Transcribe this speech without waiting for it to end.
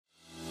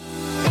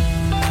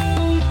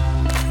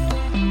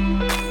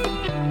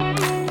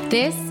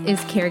This is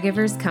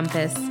Caregiver's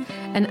Compass,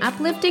 an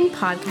uplifting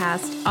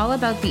podcast all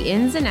about the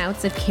ins and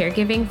outs of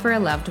caregiving for a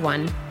loved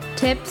one.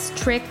 Tips,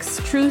 tricks,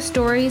 true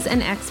stories,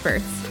 and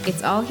experts.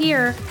 It's all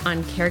here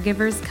on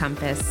Caregiver's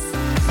Compass.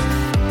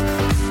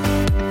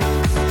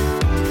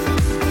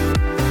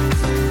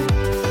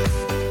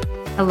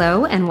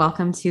 Hello, and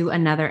welcome to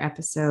another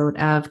episode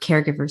of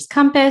Caregiver's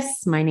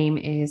Compass. My name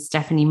is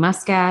Stephanie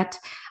Muscat.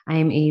 I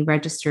am a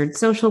registered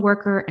social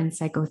worker and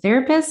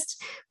psychotherapist.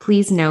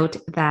 Please note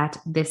that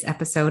this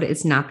episode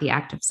is not the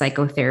act of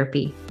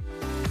psychotherapy.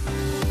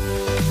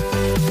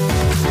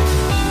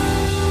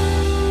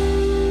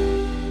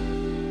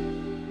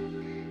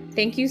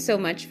 Thank you so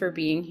much for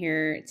being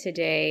here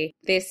today.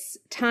 This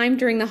time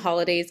during the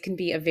holidays can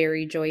be a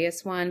very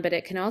joyous one, but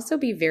it can also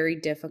be very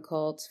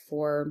difficult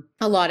for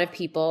a lot of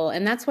people.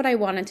 And that's what I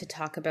wanted to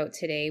talk about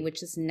today,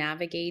 which is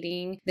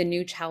navigating the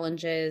new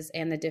challenges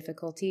and the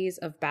difficulties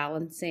of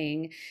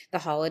balancing the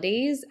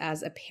holidays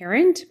as a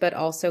parent, but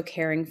also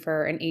caring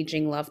for an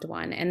aging loved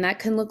one. And that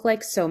can look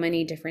like so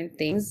many different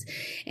things.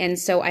 And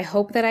so I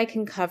hope that I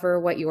can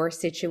cover what your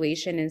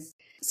situation is.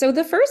 So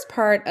the first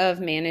part of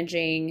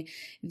managing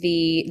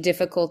the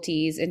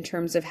difficulties in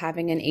terms of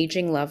having an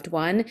aging loved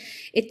one,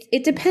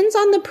 it depends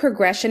on the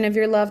progression of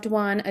your loved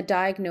one, a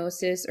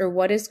diagnosis, or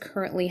what is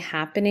currently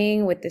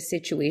happening with the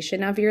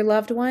situation of your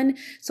loved one.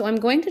 So I'm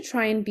going to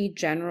try and be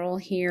general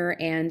here.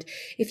 And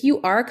if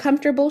you are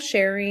comfortable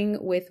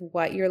sharing with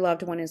what your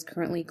loved one is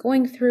currently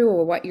going through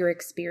or what you're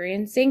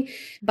experiencing,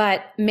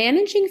 but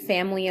managing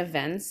family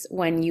events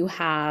when you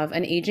have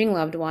an aging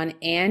loved one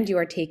and you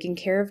are taking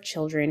care of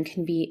children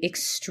can be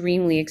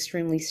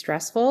extremely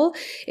stressful,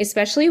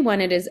 especially when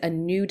it is a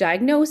new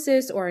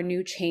diagnosis or a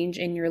new change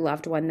in your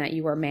loved one that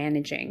you are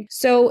managing.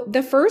 So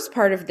the first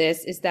part of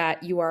this is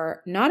that you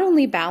are not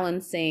only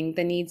balancing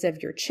the needs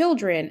of your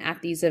children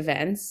at these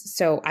events.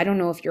 So I don't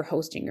know if you're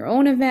hosting your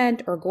own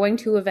event or going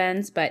to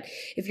events, but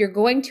if you're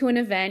going to an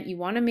event, you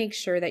want to make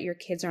sure that your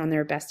kids are on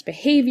their best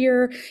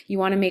behavior. You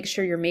want to make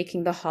sure you're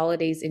making the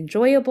holidays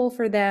enjoyable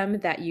for them,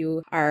 that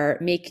you are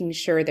making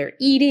sure they're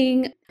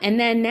eating. And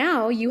then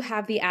now you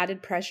have the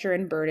added pressure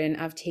and burden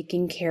of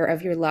taking care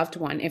of your loved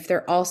one if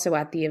they're also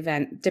at the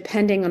event,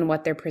 depending on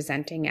what they're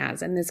presenting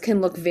as. And this can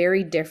look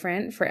very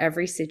different for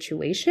every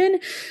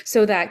situation.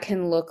 So that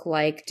can look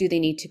like, do they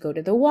need to go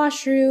to the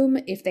washroom?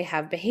 If they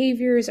have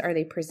behaviors, are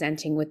they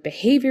presenting with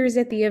behaviors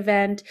at the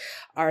event?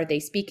 Are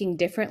they speaking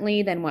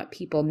differently than what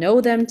people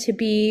know them to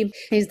be?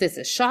 Is this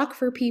a shock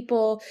for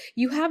people?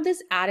 You have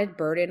this added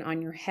burden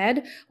on your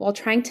head while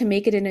trying to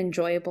make it an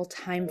enjoyable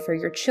time for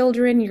your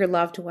children, your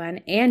loved one,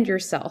 and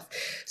yourself.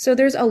 So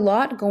there's a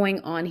lot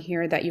going on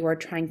here that you are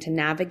trying to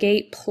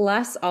navigate,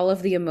 plus all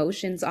of the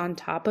emotions on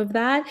top of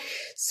that.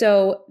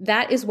 So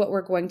that is what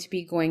we're going to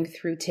be going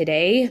through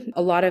today.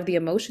 A lot of the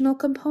emotional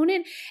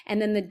component,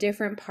 and then the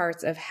different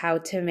parts of how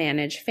to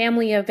manage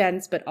family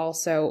events, but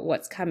also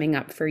what's coming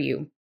up for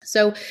you.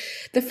 So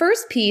the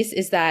first piece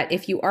is that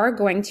if you are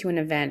going to an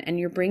event and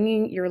you're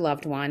bringing your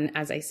loved one,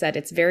 as I said,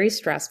 it's very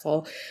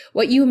stressful.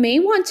 What you may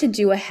want to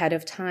do ahead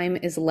of time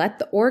is let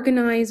the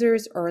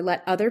organizers or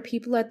let other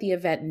people at the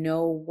event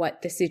know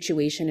what the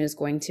situation is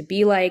going to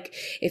be like.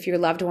 If your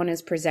loved one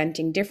is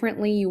presenting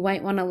differently, you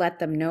might want to let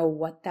them know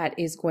what that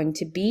is going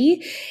to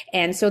be.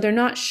 And so they're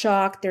not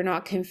shocked, they're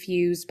not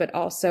confused, but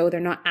also they're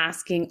not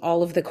asking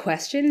all of the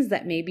questions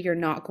that maybe you're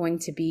not going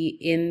to be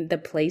in the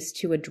place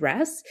to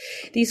address.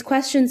 These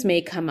questions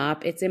may come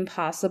up. It's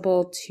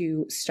impossible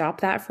to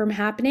stop that from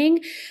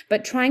happening,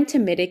 but trying to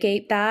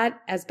mitigate that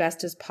as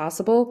best as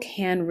possible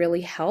can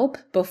really help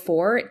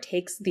before it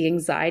takes the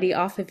anxiety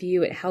off of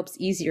you. It helps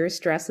ease your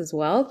stress as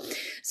well.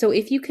 So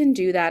if you can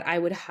do that, I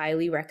would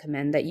highly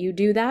recommend that you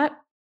do that.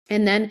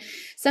 And then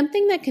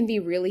something that can be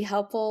really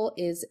helpful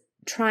is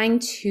trying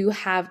to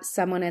have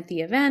someone at the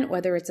event,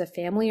 whether it's a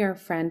family or a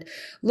friend,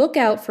 look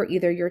out for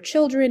either your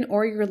children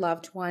or your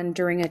loved one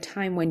during a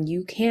time when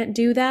you can't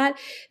do that.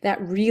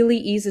 That really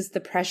eases the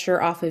pressure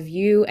off of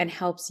you and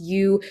helps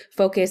you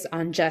focus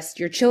on just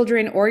your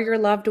children or your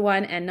loved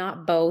one and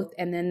not both.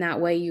 And then that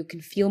way you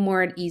can feel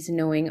more at ease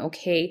knowing,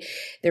 okay,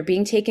 they're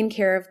being taken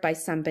care of by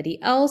somebody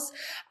else.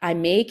 I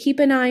may keep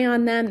an eye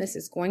on them. This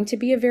is going to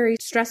be a very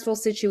stressful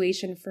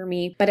situation for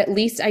me, but at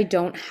least I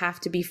don't have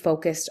to be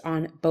focused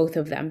on both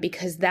of them,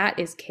 because that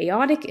is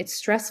chaotic, it's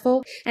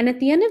stressful. And at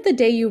the end of the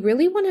day, you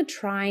really want to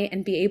try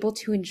and be able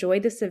to enjoy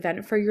this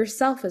event for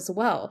yourself as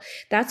well.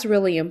 That's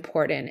really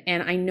important.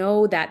 And I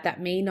know that that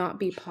may not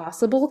be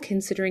possible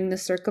considering the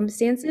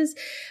circumstances,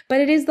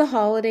 but it is the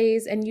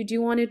holidays and you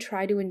do want to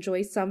try to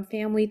enjoy some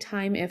family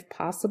time if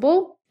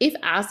possible. If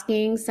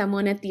asking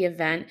someone at the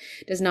event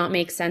does not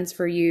make sense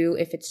for you,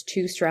 if it's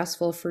too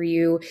stressful for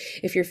you,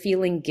 if you're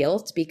feeling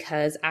guilt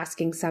because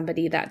asking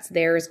somebody that's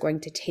there is going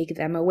to take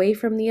them away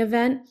from the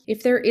event,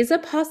 if there is a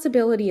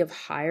possibility of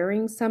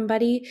hiring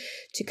somebody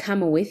to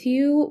come with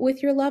you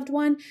with your loved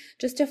one,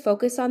 just to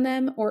focus on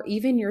them or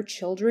even your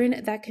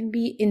children, that can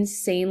be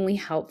insanely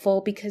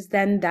helpful, because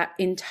then that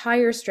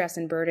entire stress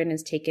and burden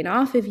is taken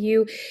off of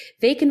you.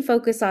 They can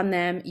focus on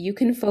them. You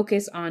can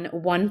focus on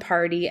one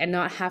party and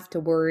not have to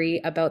worry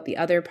about about the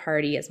other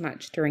party as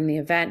much during the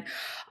event.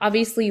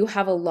 Obviously, you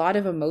have a lot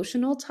of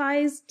emotional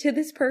ties to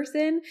this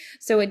person,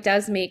 so it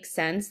does make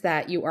sense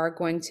that you are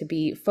going to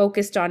be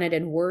focused on it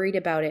and worried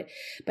about it.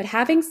 But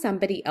having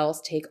somebody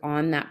else take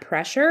on that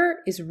pressure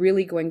is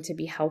really going to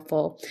be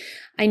helpful.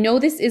 I know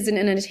this isn't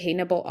an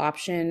attainable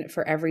option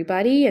for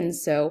everybody, and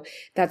so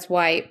that's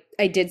why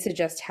I did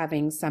suggest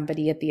having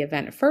somebody at the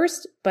event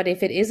first, but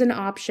if it is an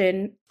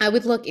option, I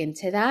would look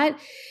into that.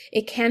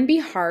 It can be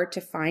hard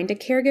to find a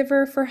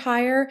caregiver for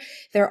hire.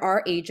 There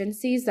are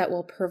agencies that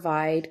will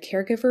provide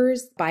caregivers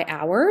by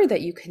hour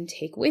that you can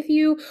take with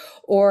you,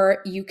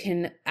 or you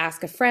can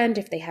ask a friend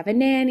if they have a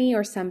nanny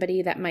or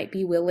somebody that might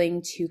be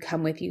willing to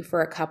come with you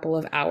for a couple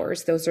of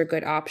hours. Those are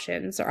good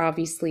options. Or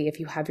obviously, if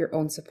you have your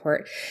own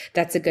support,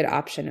 that's a good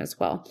option as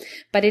well.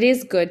 But it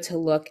is good to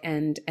look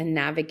and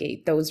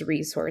navigate those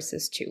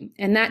resources too.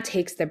 And that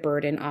takes the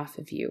burden off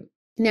of you.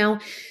 Now,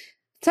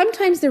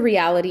 sometimes the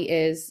reality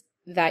is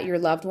that your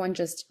loved one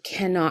just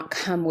cannot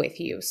come with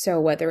you. So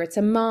whether it's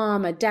a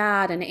mom, a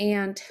dad, an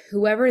aunt,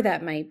 whoever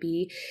that might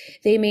be,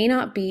 they may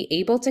not be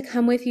able to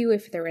come with you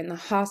if they're in the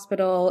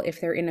hospital, if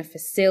they're in a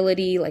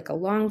facility like a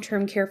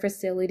long-term care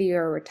facility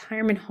or a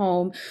retirement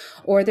home,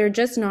 or they're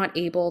just not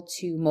able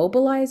to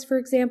mobilize, for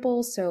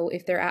example. So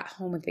if they're at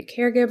home with a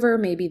caregiver,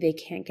 maybe they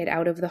can't get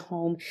out of the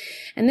home.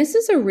 And this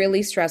is a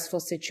really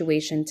stressful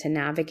situation to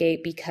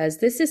navigate because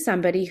this is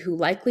somebody who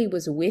likely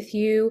was with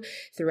you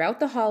throughout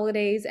the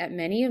holidays at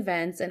many events,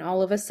 and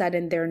all of a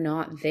sudden they're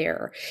not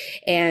there.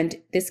 And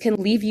this can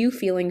leave you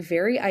feeling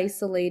very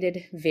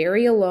isolated,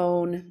 very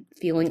alone,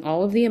 feeling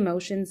all of the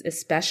emotions,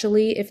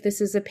 especially if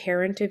this is a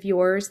parent of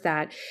yours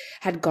that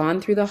had gone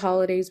through the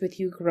holidays with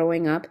you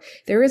growing up.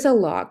 There is a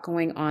lot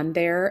going on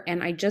there.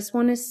 And I just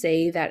want to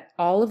say that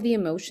all of the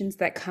emotions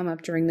that come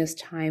up during this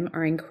time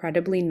are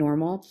incredibly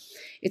normal.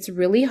 It's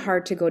really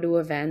hard to go to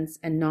events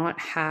and not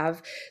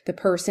have the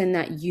person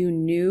that you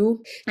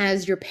knew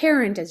as your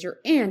parent, as your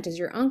aunt, as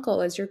your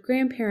uncle, as your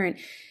grandparent,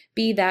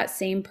 be that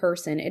same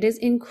person. It is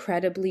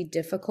incredibly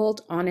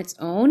difficult on its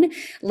own,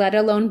 let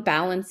alone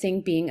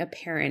balancing being a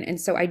parent. And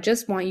so I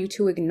just want you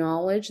to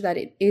acknowledge that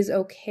it is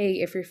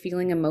okay if you're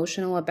feeling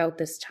emotional about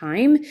this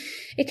time.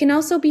 It can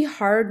also be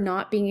hard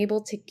not being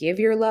able to give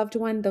your loved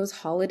one those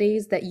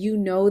holidays that you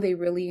know they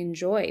really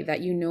enjoy, that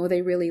you know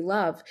they really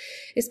love.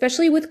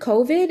 Especially with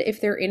COVID,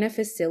 if they're in a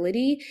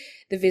facility,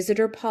 the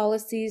visitor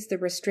policies, the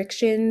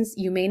restrictions,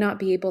 you may not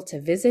be able to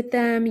visit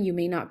them. You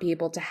may not be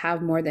able to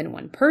have more than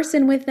one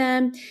person with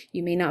them.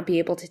 You may not be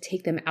able to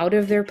take them out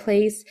of their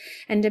place.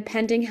 And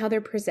depending how they're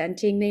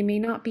presenting, they may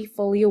not be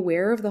fully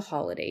aware of the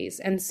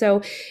holidays. And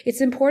so it's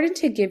important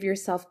to give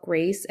yourself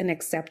grace and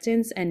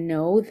acceptance and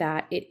know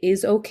that it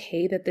is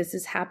okay that this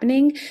is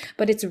happening,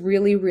 but it's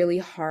really, really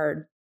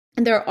hard.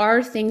 And there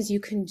are things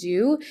you can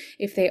do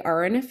if they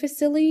are in a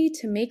facility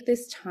to make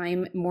this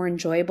time more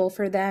enjoyable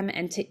for them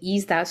and to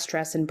ease that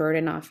stress and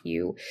burden off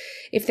you.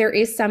 If there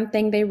is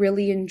something they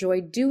really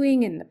enjoyed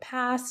doing in the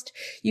past,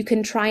 you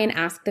can try and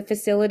ask the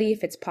facility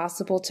if it's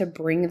possible to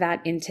bring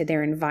that into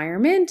their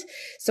environment.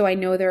 So I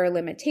know there are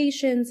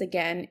limitations.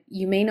 Again,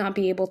 you may not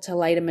be able to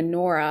light a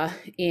menorah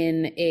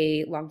in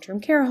a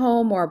long-term care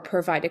home or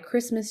provide a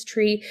Christmas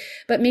tree,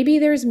 but maybe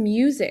there's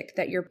music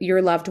that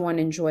your loved one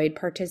enjoyed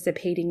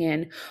participating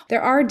in.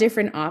 There are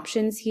different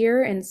options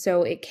here, and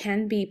so it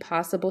can be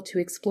possible to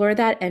explore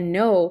that and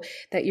know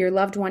that your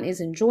loved one is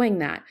enjoying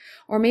that.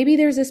 Or maybe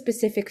there's a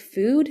specific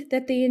food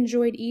that they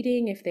enjoyed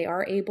eating if they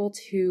are able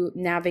to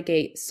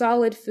navigate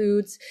solid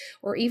foods,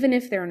 or even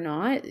if they're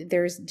not,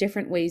 there's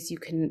different ways you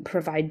can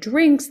provide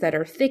drinks that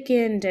are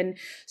thickened. And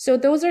so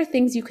those are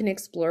things you can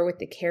explore with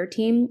the care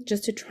team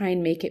just to try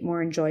and make it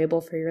more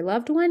enjoyable for your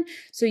loved one.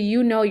 So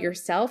you know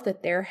yourself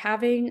that they're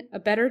having a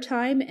better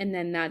time, and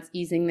then that's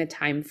easing the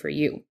time for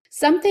you.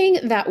 Something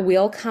that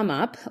will come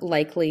up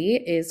likely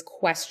is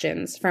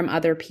questions from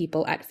other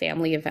people at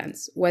family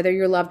events, whether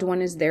your loved one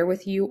is there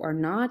with you or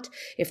not,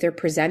 if they're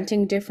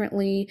presenting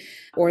differently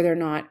or they're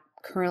not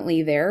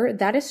currently there.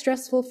 That is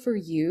stressful for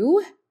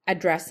you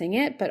addressing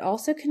it, but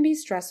also can be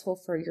stressful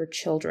for your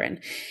children.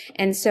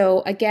 And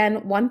so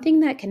again, one thing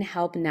that can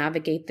help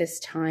navigate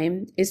this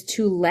time is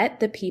to let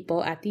the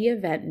people at the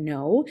event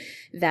know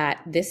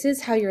that this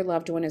is how your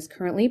loved one is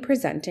currently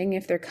presenting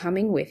if they're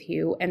coming with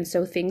you. And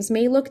so things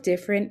may look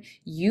different.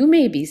 You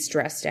may be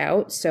stressed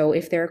out. So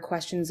if there are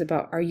questions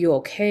about, are you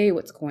okay?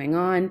 What's going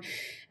on?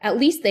 At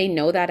least they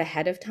know that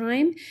ahead of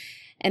time.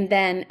 And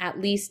then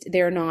at least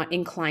they're not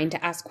inclined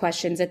to ask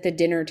questions at the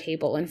dinner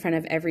table in front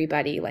of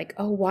everybody like,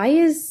 oh, why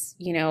is,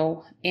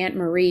 Aunt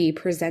Marie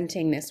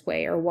presenting this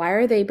way? Or why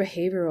are they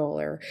behavioral?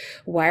 Or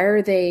why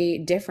are they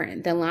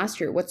different than last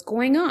year? What's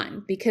going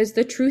on? Because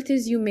the truth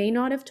is you may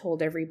not have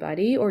told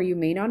everybody, or you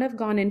may not have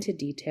gone into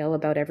detail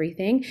about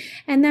everything.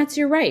 And that's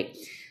your right.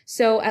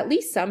 So at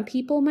least some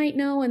people might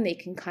know, and they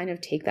can kind of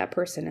take that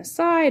person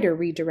aside or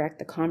redirect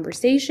the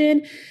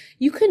conversation.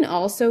 You can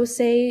also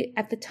say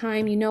at the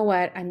time, you know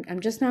what,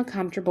 I'm just not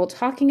comfortable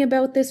talking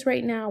about this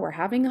right now. We're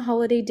having a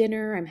holiday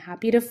dinner. I'm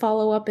happy to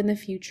follow up in the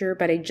future,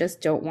 but I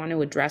just don't want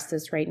to address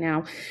this right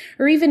now.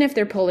 Or even if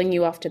they're pulling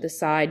you off to the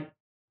side,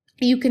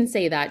 You can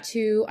say that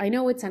too. I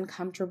know it's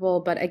uncomfortable,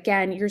 but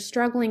again, you're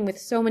struggling with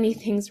so many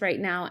things right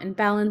now and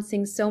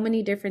balancing so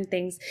many different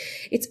things.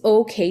 It's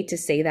okay to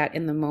say that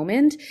in the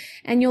moment,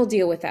 and you'll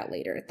deal with that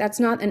later.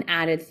 That's not an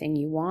added thing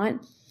you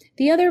want.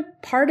 The other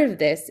part of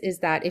this is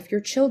that if your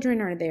children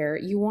are there,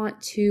 you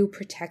want to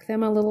protect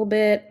them a little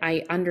bit.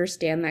 I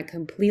understand that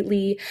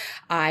completely.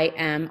 I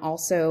am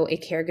also a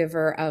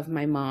caregiver of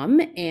my mom,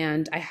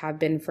 and I have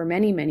been for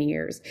many, many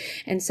years.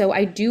 And so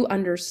I do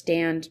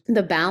understand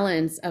the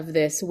balance of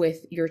this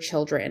with your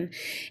children.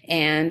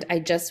 And I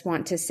just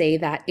want to say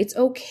that it's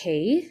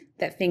okay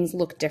that things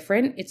look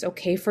different. It's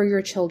okay for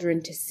your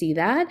children to see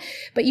that,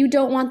 but you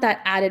don't want that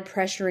added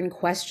pressure and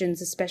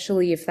questions,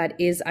 especially if that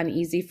is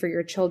uneasy for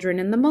your children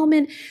in the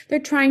moment. They're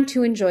trying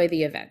to enjoy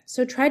the event.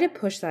 So try to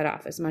push that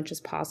off as much as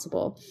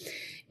possible.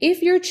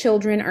 If your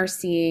children are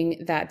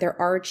seeing that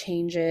there are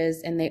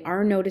changes and they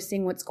are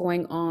noticing what's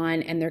going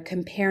on and they're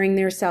comparing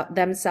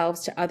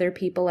themselves to other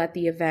people at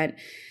the event,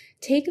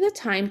 take the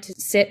time to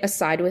sit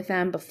aside with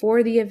them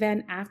before the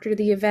event, after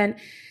the event.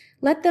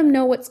 Let them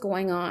know what's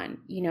going on.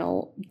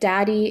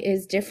 Daddy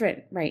is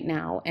different right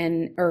now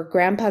or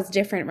grandpa's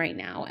different right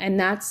now. And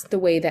that's the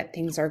way that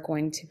things are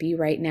going to be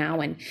right now.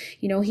 And,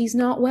 he's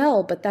not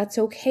well, but that's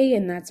okay.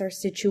 And that's our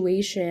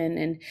situation.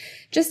 And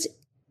just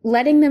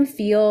letting them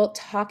feel,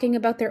 talking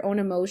about their own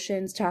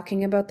emotions,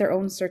 talking about their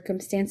own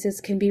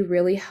circumstances can be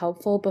really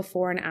helpful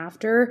before and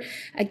after.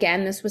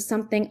 Again, this was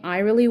something I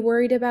really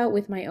worried about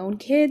with my own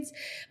kids,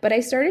 but I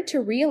started to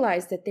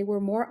realize that they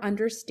were more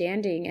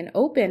understanding and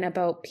open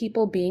about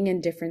people being in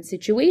different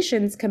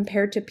situations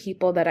compared to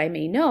people that I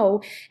may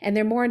know. And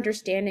they're more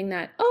understanding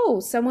that,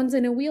 someone's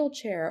in a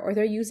wheelchair or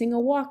they're using a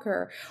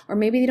walker, or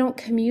maybe they don't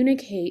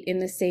communicate in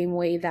the same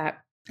way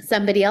that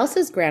somebody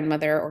else's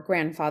grandmother or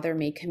grandfather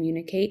may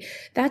communicate.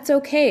 That's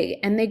okay.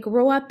 And they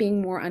grow up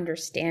being more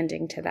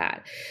understanding to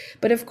that.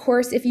 But of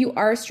course, if you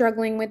are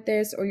struggling with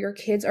this, or your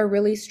kids are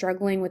really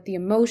struggling with the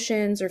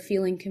emotions or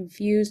feeling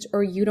confused,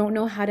 or you don't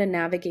know how to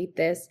navigate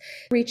this,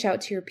 reach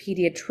out to your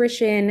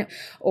pediatrician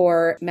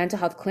or mental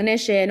health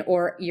clinician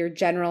or your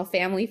general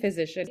family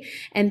physician,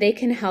 and they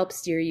can help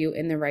steer you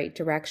in the right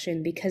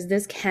direction, because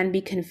this can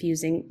be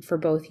confusing for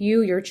both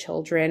you, your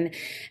children,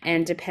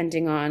 and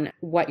depending on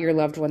what your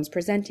loved ones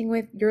present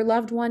with, your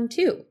loved one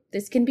too.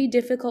 This can be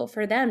difficult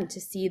for them to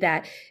see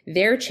that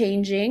they're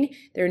changing.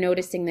 They're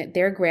noticing that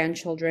their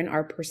grandchildren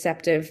are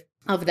perceptive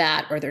of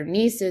that, or their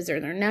nieces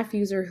or their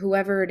nephews or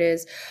whoever it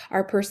is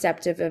are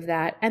perceptive of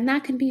that. And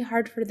that can be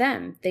hard for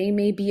them. They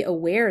may be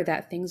aware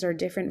that things are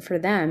different for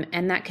them,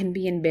 and that can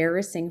be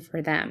embarrassing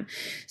for them.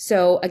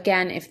 So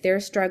again, if they're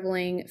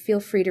struggling,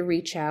 feel free to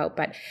reach out,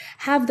 but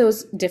have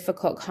those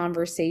difficult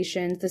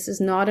conversations. This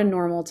is not a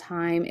normal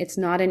time. It's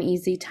not an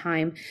easy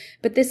time,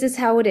 but this is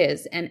how it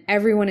is. And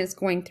everyone is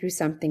going through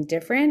something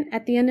different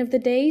at the end of the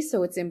day.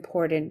 So it's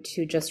important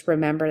to just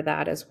remember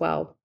that as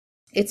well.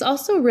 It's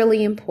also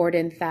really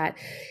important that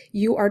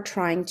you are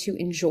trying to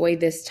enjoy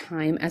this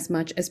time as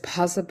much as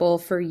possible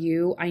for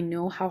you. I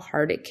know how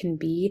hard it can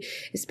be,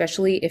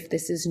 especially if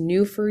this is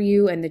new for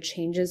you and the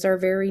changes are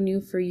very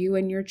new for you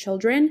and your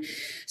children.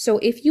 So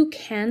if you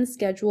can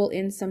schedule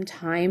in some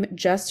time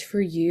just for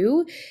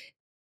you,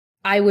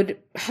 I would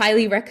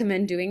highly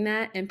recommend doing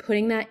that and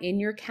putting that in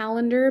your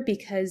calendar,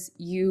 because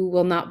you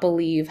will not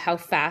believe how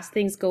fast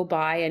things go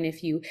by. And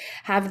if you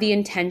have the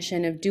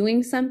intention of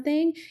doing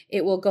something,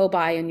 it will go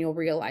by and you'll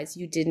realize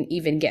you didn't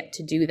even get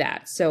to do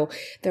that. So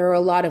there are a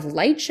lot of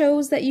light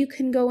shows that you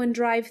can go and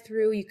drive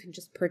through. You can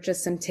just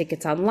purchase some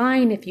tickets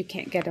online if you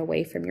can't get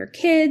away from your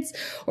kids,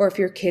 or if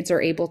your kids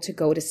are able to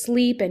go to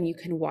sleep and you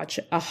can watch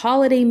a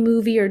holiday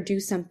movie or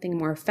do something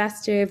more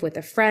festive with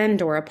a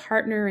friend or a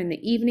partner in the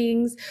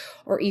evenings,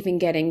 or even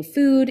getting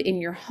food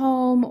in your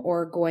home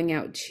or going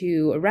out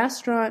to a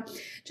restaurant.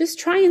 Just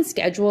try and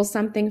schedule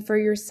something for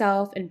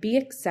yourself and be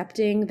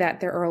accepting that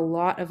there are a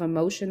lot of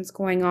emotions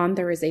going on.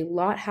 There is a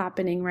lot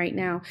happening right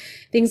now.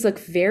 Things look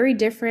very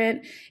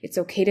different. It's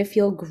okay to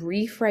feel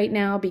grief right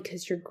now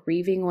because you're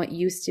grieving what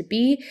used to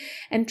be,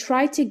 and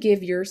try to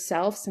give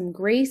yourself some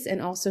grace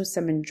and also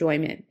some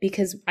enjoyment,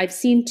 because I've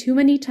seen too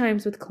many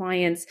times with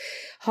clients,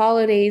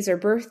 holidays or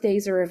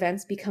birthdays or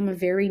events become a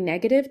very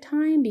negative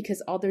time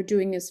because all they're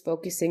doing is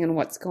focusing on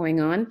what's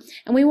going on.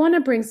 And we want to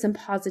bring some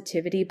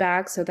positivity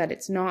back so that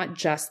it's not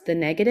just the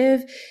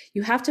negative.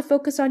 You have to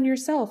focus on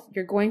yourself.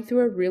 You're going through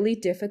a really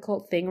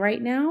difficult thing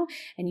right now,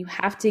 and you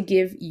have to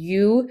give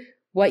you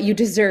what you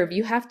deserve.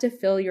 You have to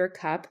fill your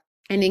cup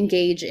and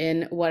engage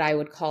in what I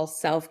would call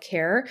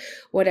self-care,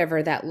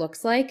 whatever that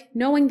looks like,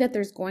 knowing that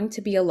there's going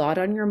to be a lot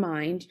on your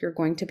mind. You're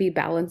going to be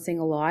balancing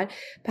a lot,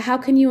 but how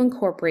can you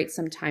incorporate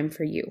some time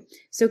for you?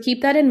 So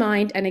keep that in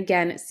mind. And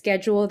again,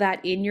 schedule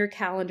that in your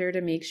calendar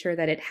to make sure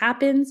that it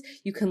happens.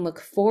 You can look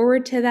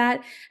forward to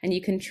that and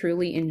you can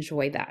truly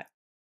enjoy that.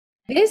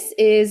 This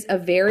is a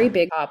very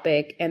big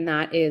topic, and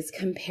that is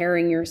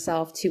comparing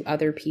yourself to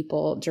other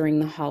people during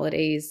the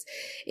holidays.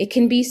 It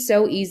can be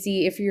so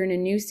easy if you're in a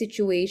new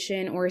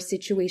situation or a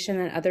situation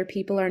that other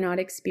people are not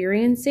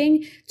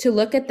experiencing to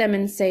look at them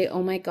and say,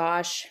 oh my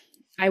gosh,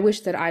 I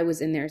wish that I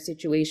was in their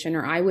situation,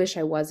 or I wish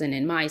I wasn't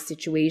in my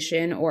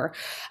situation, or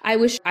I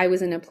wish I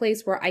was in a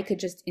place where I could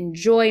just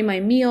enjoy my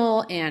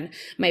meal and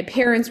my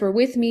parents were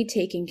with me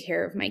taking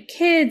care of my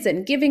kids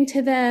and giving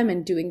to them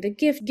and doing the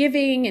gift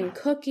giving and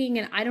cooking,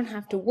 and I don't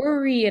have to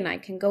worry and I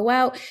can go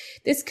out.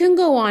 This can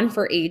go on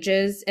for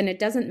ages, and it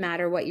doesn't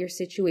matter what your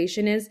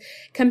situation is.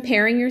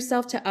 Comparing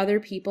yourself to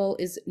other people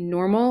is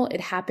normal.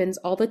 It happens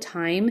all the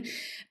time,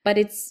 but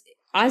it's,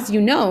 as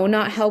you know,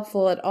 not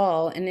helpful at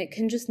all. And it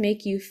can just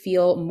make you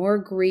feel more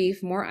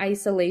grief, more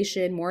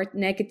isolation, more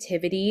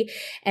negativity,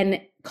 and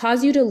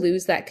cause you to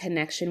lose that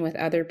connection with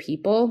other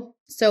people.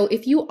 So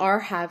if you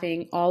are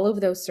having all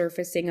of those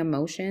surfacing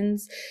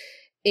emotions,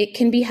 it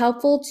can be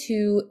helpful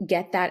to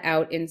get that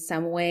out in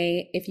some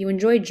way. If you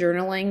enjoy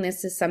journaling,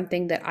 this is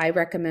something that I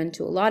recommend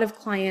to a lot of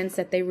clients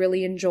that they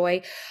really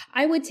enjoy.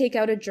 I would take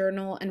out a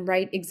journal and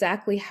write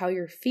exactly how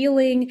you're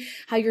feeling,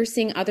 how you're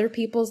seeing other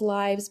people's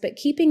lives, but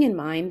keeping in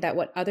mind that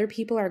what other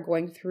people are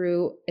going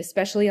through,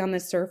 especially on the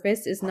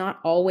surface, is not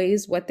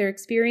always what they're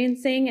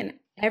experiencing. And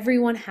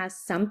everyone has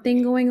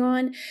something going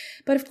on.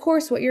 But of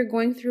course, what you're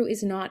going through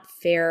is not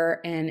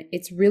fair, and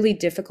it's really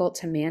difficult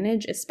to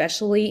manage,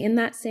 especially in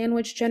that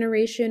sandwich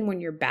generation when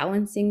you're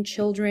balancing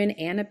children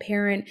and a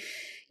parent.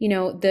 You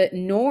know, the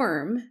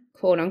norm,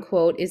 quote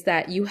unquote, is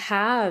that you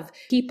have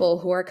people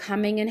who are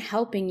coming and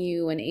helping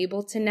you and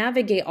able to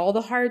navigate all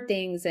the hard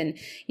things and,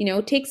 you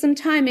know, take some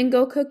time and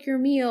go cook your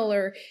meal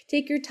or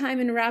take your time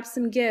and wrap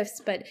some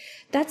gifts. But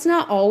that's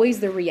not always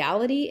the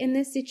reality in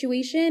this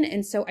situation.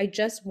 And so I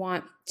just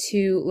want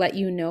to let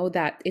you know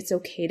that it's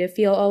okay to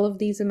feel all of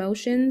these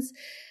emotions.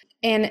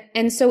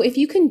 And so if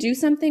you can do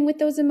something with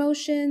those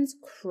emotions,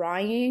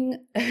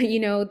 crying, you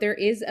know, there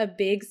is a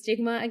big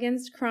stigma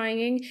against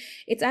crying.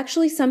 It's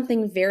actually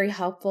something very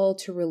helpful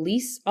to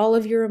release all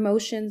of your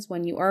emotions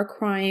when you are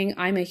crying.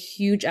 I'm a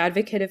huge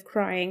advocate of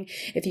crying.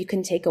 If you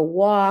can take a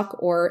walk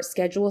or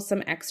schedule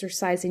some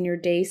exercise in your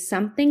day,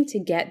 something to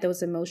get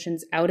those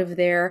emotions out of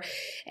there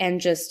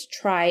and just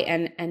try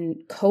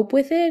and cope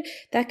with it,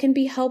 that can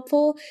be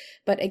helpful.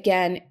 But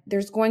again,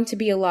 there's going to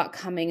be a lot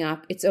coming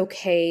up. It's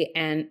okay.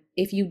 And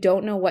if you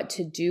don't know what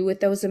to do with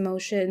those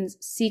emotions,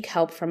 seek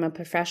help from a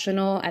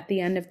professional. At the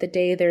end of the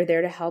day, they're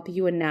there to help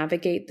you and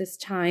navigate this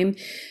time.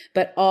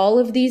 But all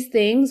of these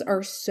things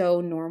are so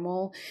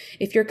normal.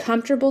 If you're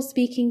comfortable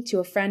speaking to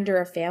a friend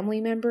or a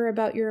family member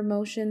about your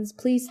emotions,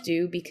 please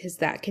do, because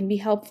that can be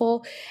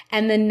helpful.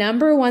 And the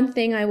number one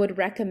thing I would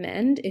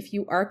recommend if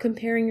you are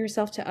comparing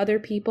yourself to other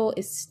people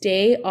is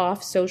stay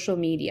off social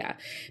media.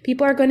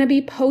 People are going to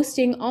be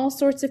posting all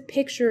sorts of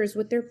pictures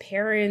with their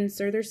parents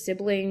or their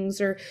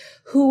siblings or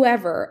whoever.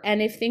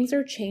 And if things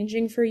are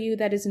changing for you,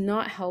 that is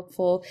not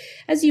helpful.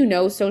 As you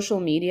know, social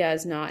media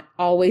is not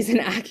always an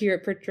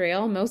accurate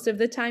portrayal. Most of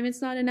the time,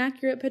 it's not an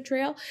accurate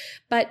portrayal,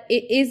 but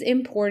it is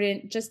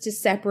important just to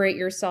separate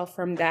yourself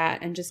from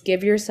that and just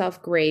give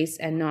yourself grace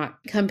and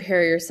not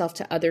compare yourself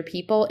to other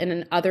people in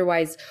an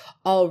otherwise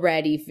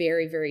already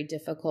very, very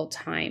difficult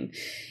time.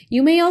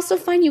 You may also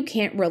find you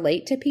can't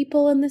relate to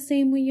people in the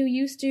same way you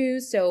used to.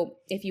 So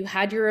if you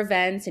had your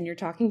events and you're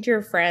talking to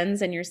your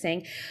friends and you're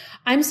saying,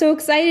 I'm so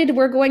excited,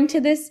 we're going to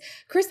this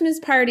Christmas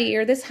party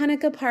or this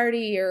Hanukkah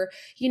party or,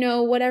 you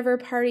know, whatever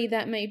party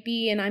that might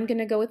be, and I'm going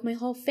to go with my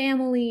whole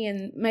family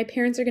and my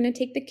parents are going to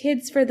take the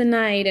kids for the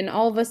night, and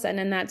all of a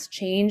sudden that's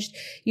changed.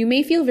 You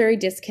may feel very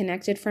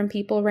disconnected from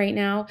people right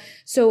now.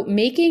 So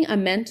making a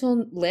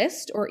mental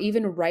list or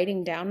even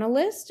writing down a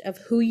list of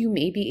who you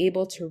may be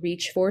able to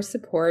reach for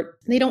support.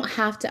 They don't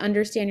have to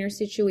understand your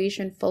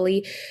situation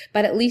fully,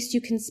 but at least you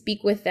can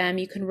speak with them.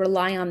 You can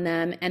rely on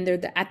them, and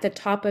they're at the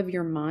top of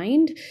your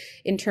mind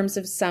in terms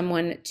of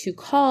someone to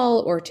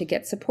call or to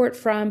get support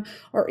from,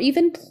 or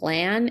even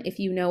plan if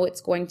you know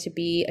it's going to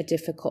be a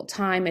difficult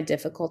time, a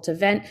difficult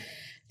event,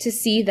 to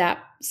see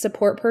that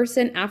support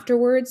person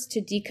afterwards,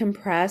 to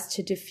decompress,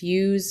 to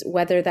diffuse,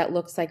 whether that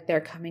looks like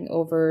they're coming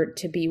over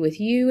to be with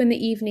you in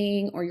the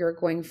evening or you're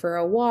going for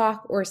a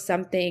walk or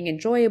something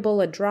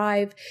enjoyable, a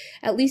drive.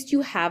 At least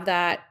you have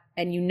that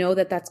and you know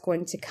that that's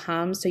going to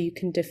come, so you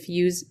can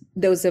diffuse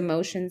those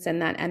emotions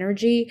and that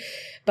energy.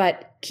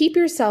 But keep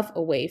yourself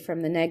away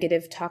from the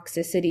negative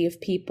toxicity of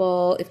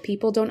people. If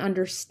people don't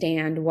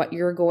understand what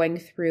you're going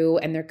through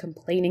and they're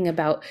complaining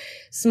about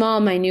small,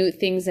 minute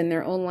things in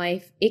their own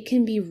life, it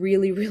can be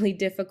really, really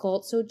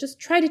difficult. So just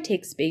try to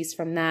take space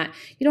from that.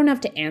 You don't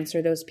have to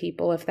answer those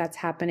people if that's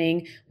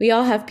happening. We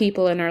all have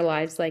people in our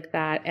lives like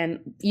that,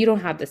 and you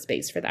don't have the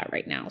space for that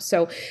right now.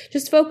 So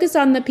just focus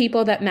on the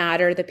people that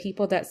matter, the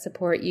people that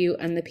support you,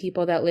 and the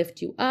people that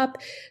lift you up.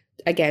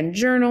 Again,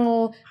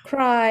 journal,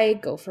 cry,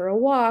 go for a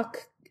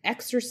walk,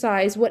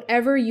 exercise,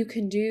 whatever you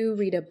can do,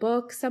 read a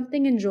book,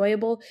 something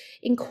enjoyable,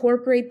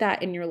 incorporate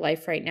that in your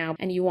life right now.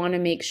 And you want to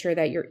make sure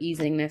that you're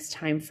easing this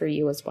time for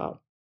you as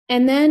well.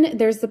 And then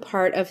there's the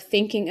part of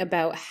thinking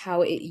about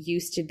how it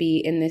used to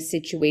be in this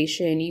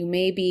situation. You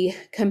may be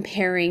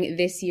comparing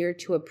this year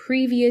to a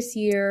previous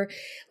year.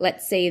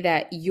 Let's say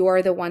that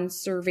you're the one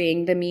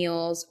serving the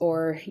meals,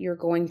 or you're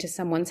going to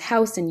someone's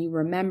house and you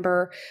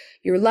remember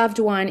your loved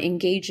one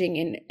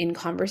engaging in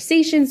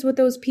conversations with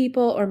those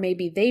people, or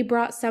maybe they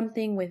brought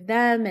something with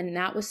them and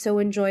that was so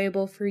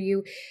enjoyable for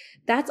you.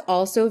 That's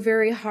also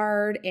very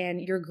hard,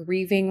 and you're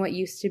grieving what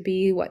used to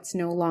be, what's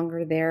no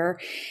longer there.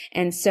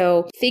 And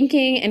so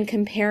thinking and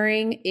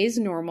comparing is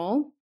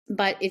normal,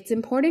 but it's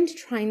important to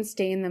try and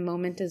stay in the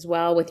moment as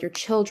well with your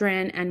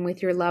children and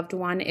with your loved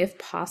one if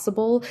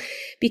possible,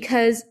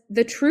 because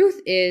the truth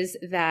is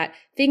that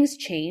things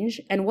change,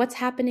 and what's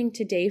happening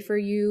today for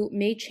you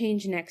may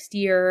change next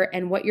year,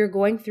 and what you're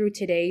going through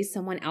today,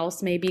 someone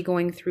else may be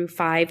going through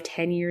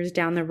 5-10 years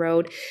down the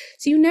road.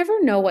 So you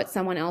never know what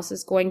someone else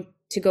is going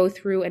to go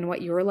through and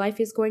what your life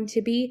is going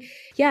to be.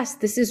 Yes,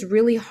 this is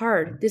really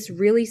hard. This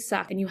really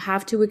sucks. And you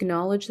have to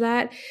acknowledge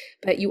that,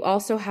 but you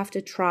also have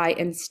to try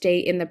and stay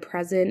in the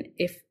present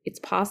if it's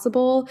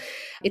possible.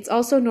 It's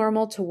also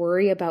normal to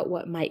worry about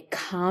what might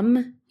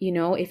come. You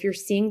know, if you're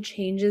seeing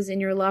changes in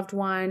your loved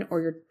one,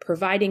 or you're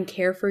providing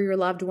care for your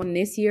loved one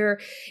this year,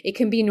 it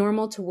can be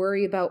normal to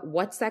worry about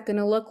what's that going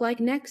to look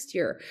like next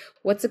year?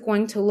 What's it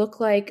going to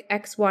look like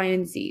X, Y,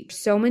 and Z?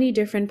 So many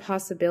different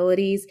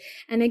possibilities.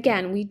 And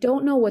again, we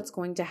don't know what's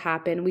going to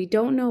happen. We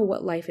don't know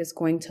what life is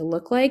going to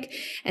look like.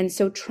 And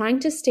so trying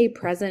to stay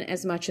present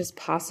as much as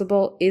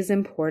possible is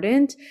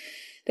important.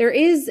 There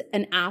is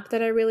an app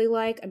that I really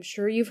like. I'm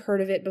sure you've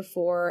heard of it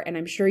before, and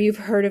I'm sure you've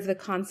heard of the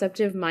concept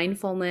of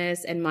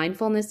mindfulness and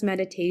mindfulness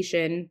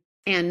meditation.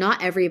 And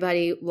not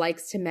everybody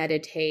likes to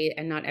meditate,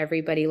 and not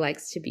everybody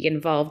likes to be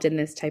involved in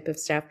this type of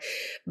stuff.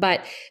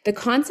 But the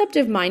concept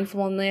of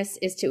mindfulness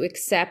is to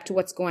accept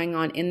what's going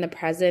on in the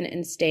present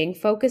and staying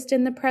focused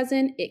in the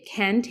present. It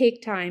can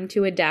take time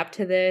to adapt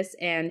to this,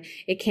 and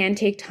it can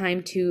take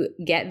time to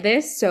get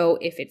this. So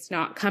if it's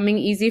not coming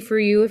easy for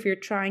you, if you're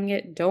trying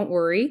it, don't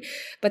worry.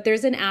 But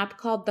there's an app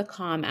called the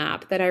Calm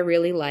app that I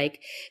really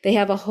like. They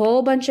have a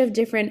whole bunch of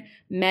different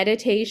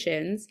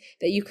meditations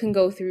that you can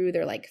go through.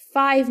 They're like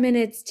 5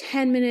 minutes,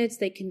 10 minutes.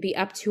 They can be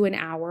up to an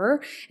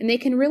hour, and they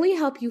can really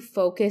help you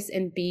focus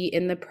and be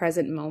in the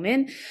present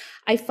moment.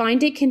 I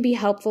find it can be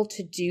helpful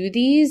to do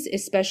these,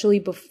 especially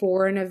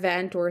before an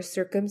event or a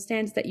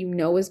circumstance that you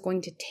know is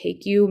going to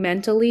take you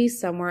mentally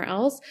somewhere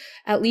else.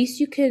 At least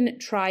you can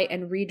try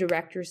and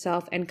redirect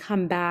yourself and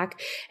come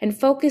back and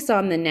focus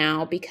on the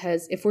now,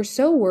 because if we're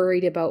so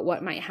worried about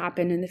what might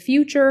happen in the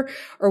future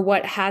or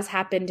what has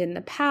happened in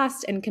the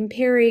past and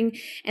comparing,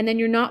 and then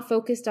you're not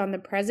focused on the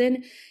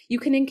present, you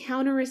can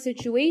encounter a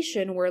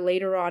situation where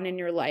later on in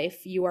your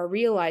life you are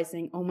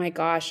realizing, oh my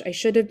gosh, I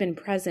should have been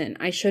present.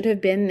 I should have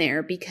been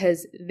there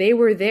because they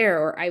were there,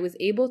 or I was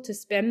able to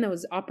spend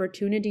those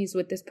opportunities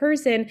with this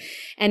person,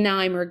 and now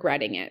I'm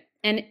regretting it.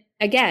 And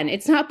again,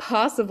 it's not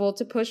possible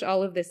to push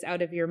all of this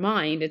out of your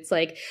mind. It's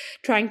like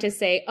trying to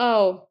say,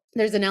 oh,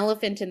 there's an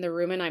elephant in the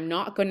room and I'm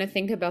not going to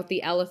think about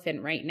the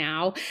elephant right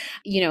now.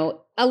 You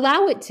know,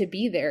 allow it to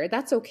be there.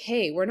 That's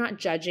okay. We're not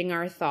judging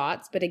our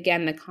thoughts. But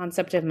again, the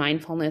concept of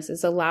mindfulness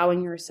is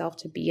allowing yourself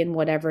to be in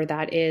whatever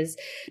that is,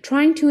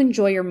 trying to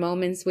enjoy your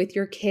moments with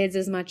your kids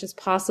as much as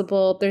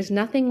possible. There's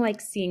nothing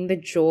like seeing the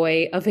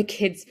joy of a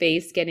kid's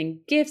face getting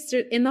gifts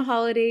in the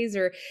holidays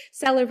or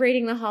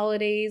celebrating the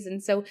holidays.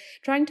 And so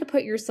trying to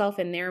put yourself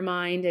in their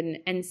mind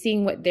and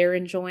seeing what they're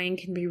enjoying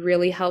can be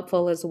really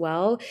helpful as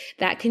well.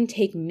 That can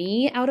take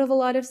me out of a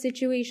lot of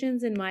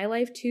situations in my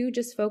life too,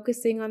 just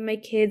focusing on my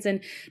kids and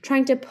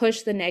trying to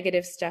push the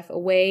negative stuff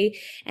away.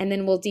 And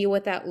then we'll deal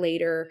with that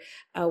later,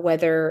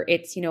 whether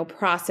it's,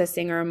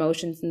 processing our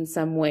emotions in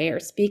some way or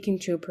speaking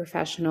to a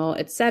professional,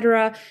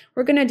 etc.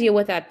 We're going to deal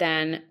with that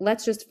then.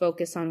 Let's just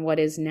focus on what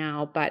is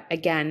now. But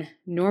again,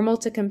 normal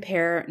to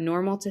compare,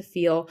 normal to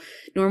feel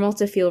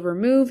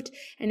removed.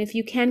 And if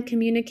you can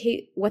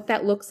communicate what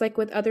that looks like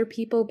with other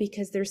people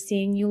because they're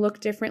seeing you look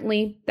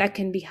differently, that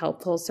can be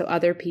helpful so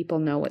other people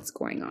know what's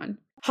going on.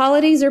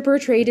 Holidays are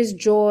portrayed as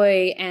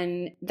joy,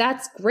 and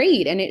that's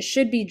great, and it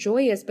should be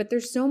joyous, but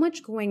there's so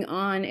much going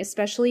on,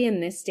 especially in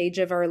this stage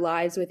of our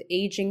lives with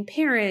aging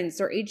parents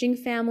or aging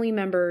family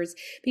members.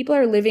 People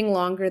are living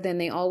longer than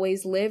they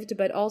always lived,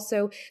 but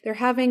also they're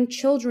having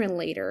children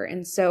later.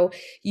 And so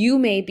you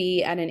may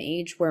be at an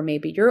age where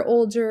maybe you're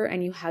older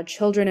and you had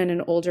children at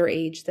an older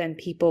age than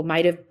people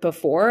might have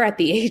before at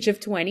the age of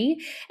 20.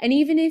 And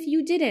even if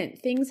you didn't,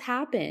 things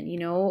happen,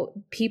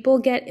 people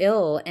get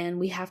ill and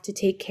we have to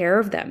take care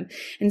of them.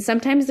 And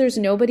sometimes there's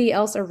nobody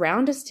else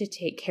around us to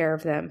take care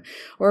of them.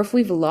 Or if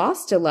we've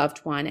lost a loved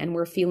one and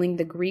we're feeling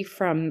the grief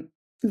from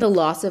the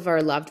loss of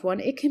our loved one,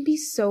 it can be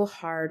so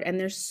hard. And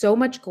there's so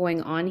much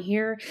going on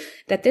here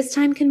that this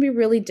time can be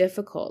really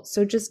difficult.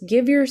 So just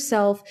give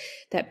yourself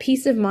that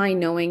peace of mind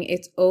knowing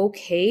it's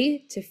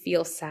okay to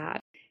feel sad.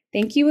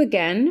 Thank you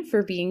again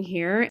for being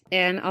here,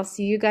 and I'll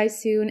see you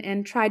guys soon,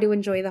 and try to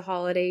enjoy the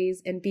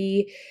holidays and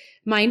be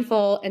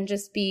mindful and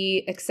just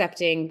be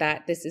accepting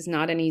that this is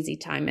not an easy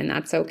time, and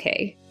that's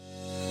okay.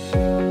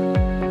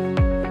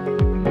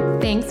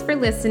 Thanks for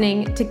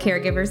listening to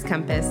Caregiver's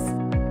Compass.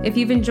 If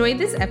you've enjoyed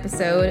this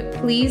episode,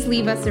 please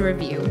leave us a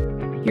review.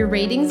 Your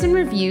ratings and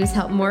reviews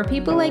help more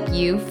people like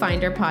you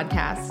find our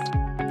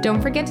podcast.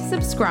 Don't forget to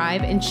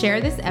subscribe and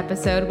share this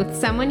episode with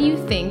someone you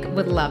think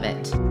would love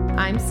it.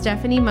 I'm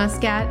Stephanie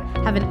Muscat.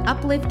 Have an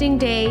uplifting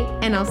day,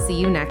 and I'll see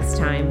you next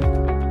time.